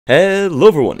Hello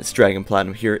everyone, it's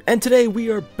dragonplatinum here, and today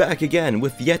we are back again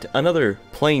with yet another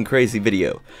plain crazy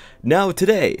video. Now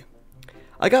today,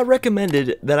 I got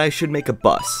recommended that I should make a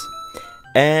bus,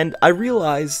 and I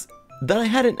realized that I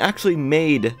hadn't actually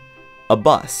made a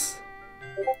bus.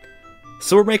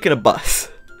 So we're making a bus.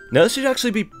 Now this should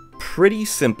actually be pretty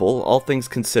simple, all things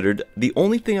considered. The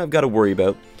only thing I've got to worry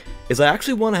about is I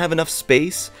actually want to have enough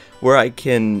space where I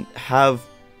can have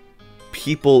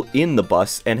people in the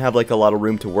bus and have like a lot of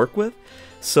room to work with.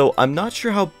 So I'm not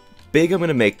sure how big I'm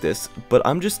gonna make this, but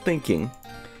I'm just thinking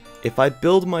if I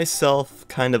build myself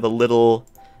kind of a little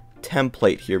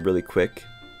template here really quick.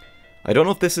 I don't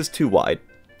know if this is too wide,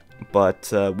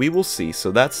 but we will see. So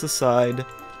that's the side,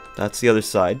 that's the other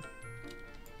side,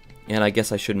 and I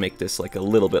guess I should make this like a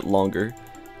little bit longer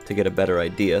to get a better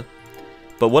idea.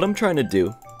 But what I'm trying to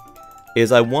do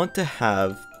is I want to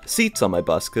have seats on my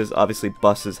bus, because obviously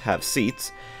buses have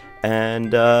seats,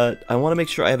 and I want to make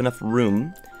sure I have enough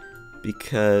room,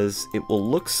 because it will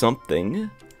look something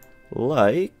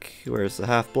like, where's the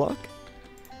half block?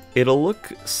 It'll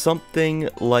look something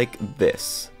like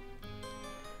this.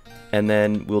 And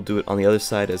then we'll do it on the other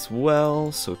side as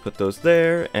well, so we put those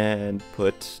there, and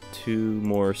put two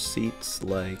more seats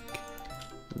like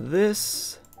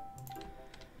this.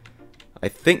 I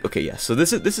think, okay, yeah, so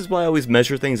this is why I always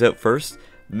measure things out first.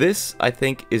 This, I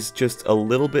think, is just a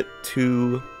little bit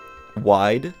too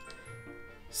wide.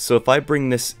 So if I bring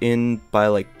this in by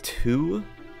like 2,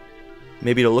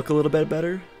 maybe it'll look a little bit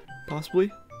better,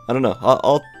 possibly? I don't know.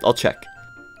 I'll check.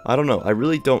 I don't know. I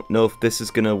really don't know if this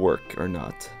is gonna work or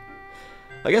not.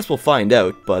 I guess we'll find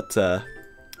out, but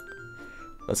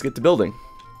let's get to building.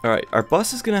 Alright, our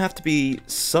bus is gonna have to be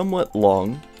somewhat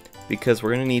long, because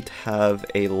we're gonna need to have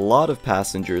a lot of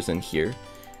passengers in here,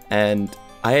 and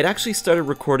I had actually started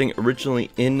recording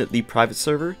originally in the private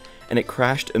server, and it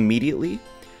crashed immediately.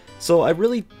 So I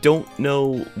really don't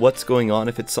know what's going on,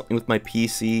 if it's something with my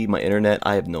PC, my internet,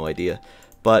 I have no idea.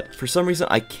 But for some reason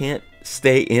I can't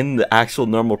stay in the actual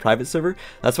normal private server.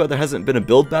 That's why there hasn't been a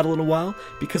build battle in a while,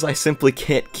 because I simply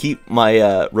can't keep my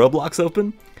Roblox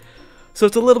open. So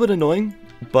it's a little bit annoying,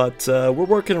 but we're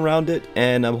working around it,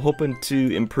 and I'm hoping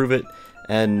to improve it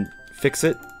and fix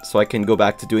it so I can go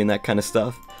back to doing that kind of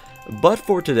stuff. But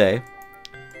for today,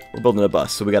 we're building a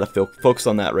bus, so we gotta focus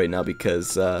on that right now,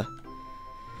 because, am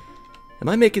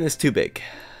I making this too big?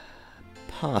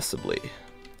 Possibly.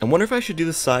 I wonder if I should do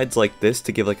the sides like this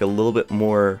to give like a little bit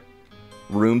more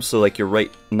room, so like you're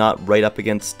not right up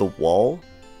against the wall.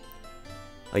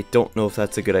 I don't know if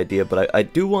that's a good idea, but I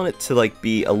do want it to like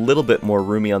be a little bit more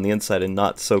roomy on the inside and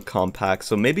not so compact,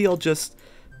 so maybe I'll just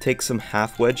take some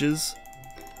half wedges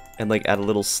and like add a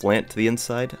little slant to the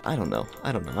inside. I don't know.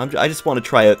 I just want to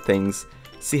try out things,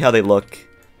 see how they look,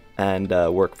 and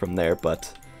work from there.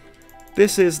 But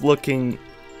this is looking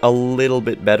a little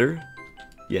bit better.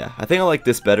 Yeah, I think I like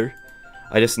this better.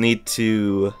 I just need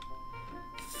to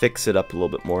fix it up a little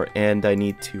bit more, and I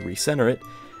need to recenter it.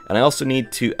 And I also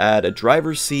need to add a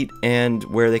driver's seat and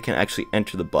where they can actually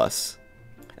enter the bus.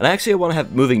 And I want to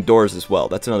have moving doors as well.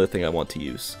 That's another thing I want to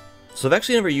use. So I've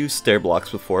actually never used stair blocks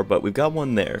before, but we've got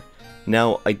one there.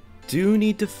 Now, I do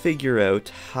need to figure out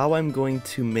how I'm going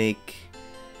to make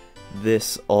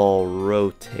this all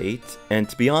rotate, and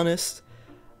to be honest,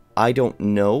 I don't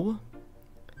know,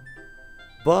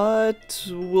 but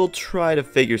we'll try to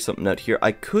figure something out here.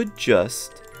 I could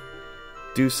just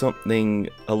do something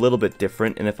a little bit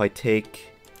different, and if I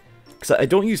take, because I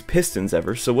don't use pistons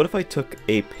ever, so what if I took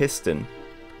a piston,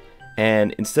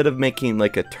 and instead of making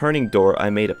like a turning door,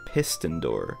 I made a piston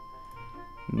door?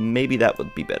 Maybe that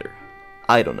would be better.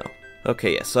 I don't know.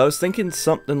 Okay, yeah, so I was thinking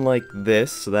something like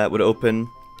this, so that would open,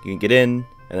 you can get in,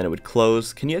 and then it would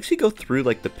close. Can you actually go through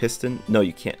like the piston? No,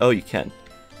 you can't. Oh, you can.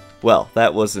 Well,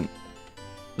 that wasn't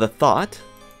the thought,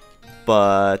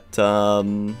 but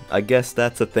I guess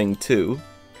that's a thing too.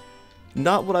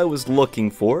 Not what I was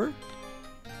looking for,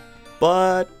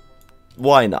 but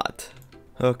why not?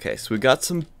 Okay, so we got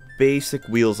some basic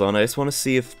wheels on. I just want to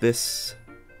see if this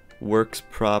works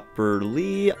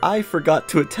properly. I forgot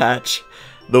to attach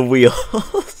the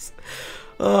wheels.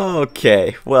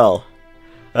 Okay, well,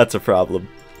 that's a problem.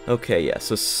 Okay, yeah,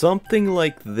 so something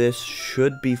like this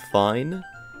should be fine.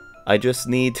 I just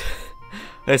need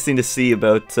to see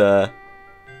about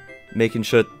making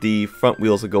sure that the front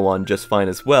wheels will go on just fine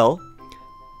as well.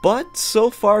 But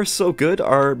so far so good.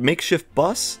 Our makeshift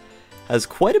bus has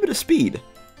quite a bit of speed.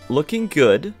 Looking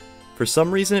good. For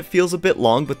some reason it feels a bit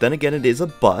long, but then again it is a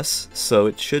bus, so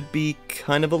it should be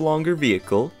kind of a longer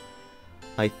vehicle.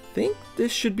 I think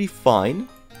this should be fine.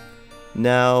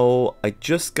 Now, I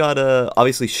just gotta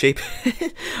obviously shape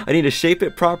it. I need to shape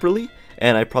it properly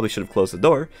and I probably should have closed the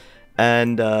door.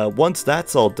 And once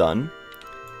that's all done,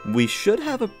 we should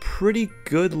have a pretty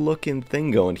good looking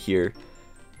thing going here,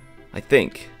 I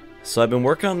think. So I've been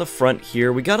working on the front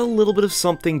here. We got a little bit of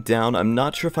something down. I'm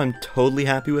not sure if I'm totally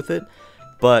happy with it,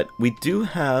 but we do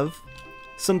have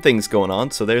some things going on.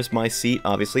 So there's my seat,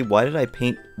 obviously. Why did I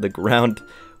paint the ground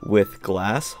with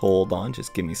glass? Hold on,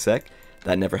 just give me a sec.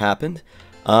 That never happened.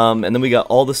 And then we got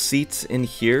all the seats in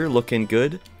here looking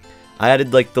good. I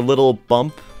added like the little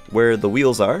bump where the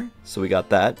wheels are, so we got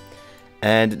that.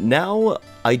 And now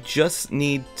I just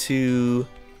need to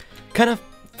kind of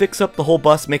fix up the whole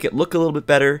bus, make it look a little bit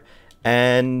better,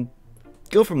 and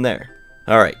go from there.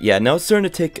 Alright, yeah, now it's starting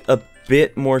to take a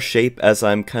bit more shape as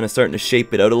I'm kind of starting to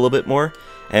shape it out a little bit more,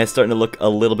 and it's starting to look a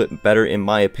little bit better in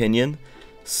my opinion.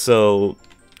 So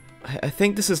I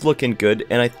think this is looking good,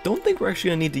 and I don't think we're actually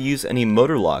going to need to use any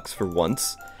motor locks for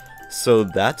once, so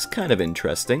that's kind of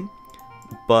interesting.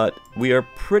 But we are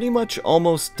pretty much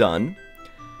almost done.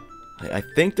 I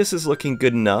think this is looking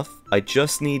good enough. I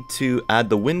just need to add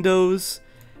the windows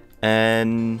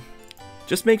and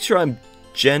just make sure I'm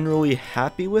generally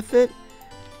happy with it,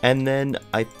 and then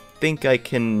I think then I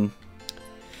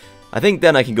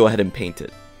can go ahead and paint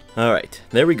it. Alright,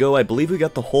 there we go. I believe we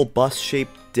got the whole bus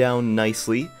shaped down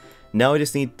nicely. Now I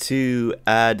just need to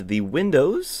add the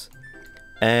windows,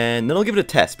 and then I'll give it a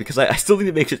test, because I still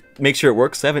need to make sure it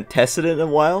works. I haven't tested it in a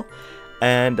while,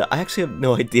 and I actually have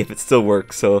no idea if it still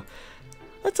works, so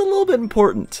that's a little bit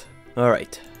important.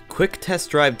 Alright, quick test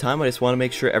drive time. I just want to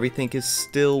make sure everything is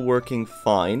still working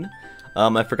fine.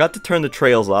 I forgot to turn the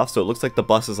trails off, so it looks like the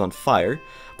bus is on fire,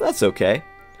 but that's okay.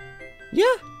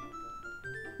 Yeah,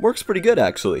 works pretty good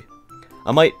actually.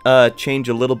 I might change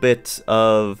a little bit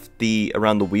of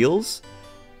around the wheels,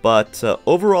 but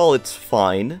overall it's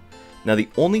fine. Now the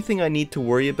only thing I need to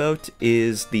worry about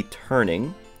is the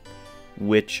turning,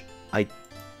 which I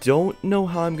don't know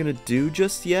how I'm gonna do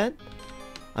just yet.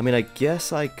 I mean, I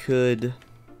guess I could...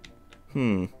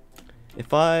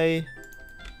 If I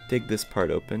dig this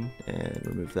part open and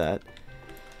remove that,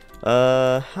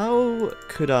 how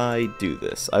could I do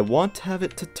this? I want to have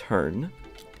it to turn,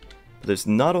 but there's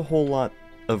not a whole lot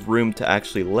of room to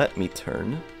actually let me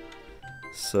turn.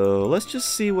 So let's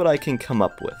just see what I can come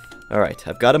up with. Alright,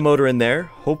 I've got a motor in there.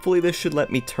 Hopefully this should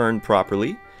let me turn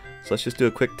properly. So let's just do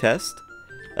a quick test.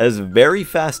 That is very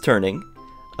fast turning.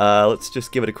 Let's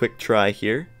just give it a quick try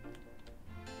here.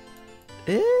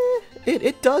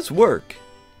 It does work.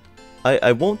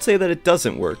 I won't say that it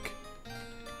doesn't work.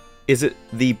 Is it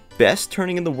the best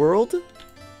turning in the world?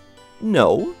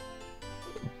 No.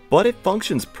 But it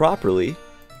functions properly.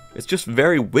 It's just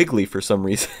very wiggly for some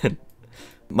reason.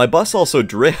 My bus also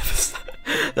drifts.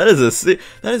 That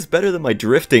is better than my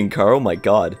drifting car. Oh my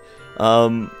god.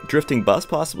 Drifting bus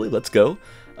possibly. Let's go.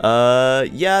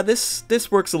 Yeah,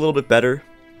 this works a little bit better.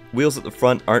 Wheels at the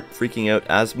front aren't freaking out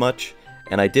as much,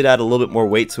 and I did add a little bit more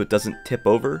weight so it doesn't tip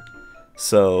over.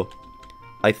 So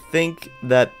I think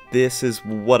that this is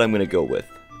what I'm gonna go with.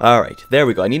 Alright, there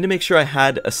we go. I need to make sure I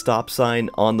had a stop sign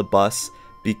on the bus,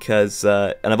 because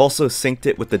and I've also synced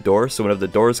it with the door, so whenever the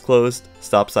door is closed,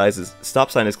 stop sign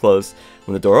is closed.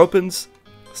 When the door opens,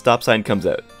 stop sign comes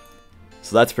out.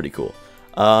 So that's pretty cool.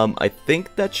 I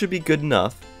think that should be good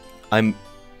enough. I'm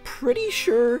pretty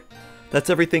sure that's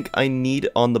everything I need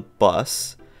on the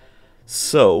bus.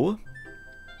 So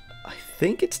I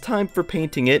think it's time for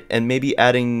painting it and maybe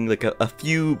adding like a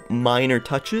few minor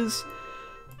touches,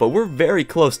 but we're very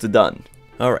close to done.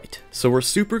 Alright, so we're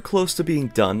super close to being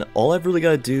done. All I've really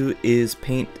got to do is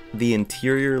paint the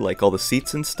interior, like all the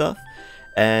seats and stuff,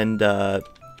 and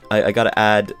I got to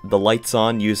add the lights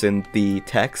on using the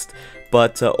text.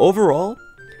 But overall,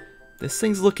 this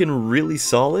thing's looking really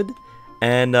solid,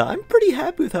 and I'm pretty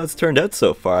happy with how it's turned out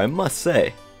so far, I must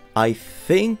say. I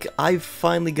think I've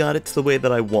finally got it to the way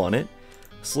that I want it.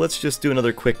 So let's just do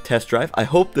another quick test drive. I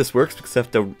hope this works, because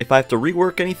if I have to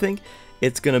rework anything,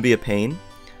 it's going to be a pain.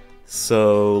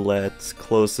 So let's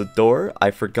close the door.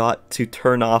 I forgot to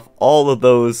turn off all of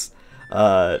those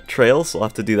trails, so I'll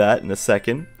have to do that in a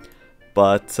second.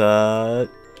 But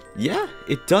yeah,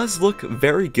 it does look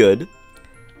very good.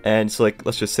 And so like,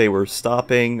 let's just say we're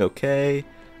stopping. Okay,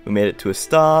 we made it to a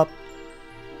stop.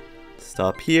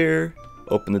 Stop here.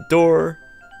 Open the door.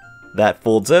 That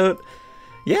folds out.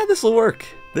 Yeah, this will work.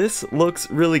 This looks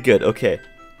really good. Okay,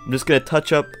 I'm just gonna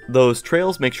touch up those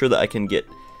trails, make sure that I can get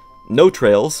no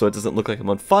trails so it doesn't look like I'm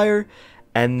on fire,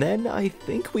 and then I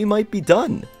think we might be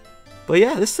done. But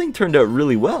yeah, this thing turned out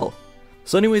really well.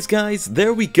 So anyways guys,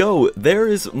 there we go. There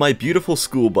is my beautiful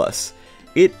school bus.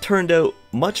 It turned out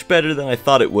much better than I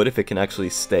thought it would if it can actually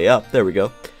stay up. There we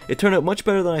go. It turned out much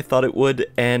better than I thought it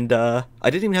would, and I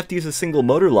didn't even have to use a single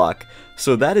motor lock,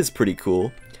 so that is pretty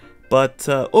cool. But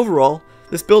overall,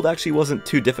 this build actually wasn't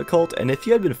too difficult, and if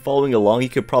you had been following along, you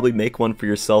could probably make one for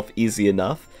yourself easy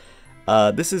enough.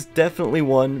 This is definitely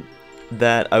one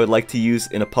that I would like to use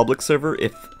in a public server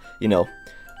if, you know,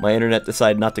 my internet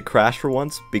decided not to crash for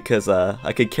once, because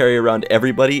I could carry around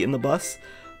everybody in the bus.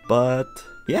 But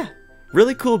yeah,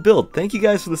 really cool build. Thank you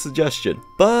guys for the suggestion.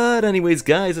 But anyways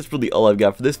guys, that's really all I've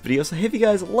got for this video, so if you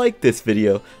guys like this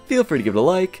video, feel free to give it a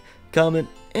like, comment,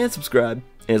 and subscribe.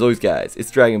 And as always guys,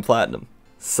 it's Dragon Platinum,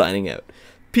 signing out.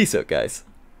 Peace out guys.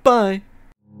 Bye!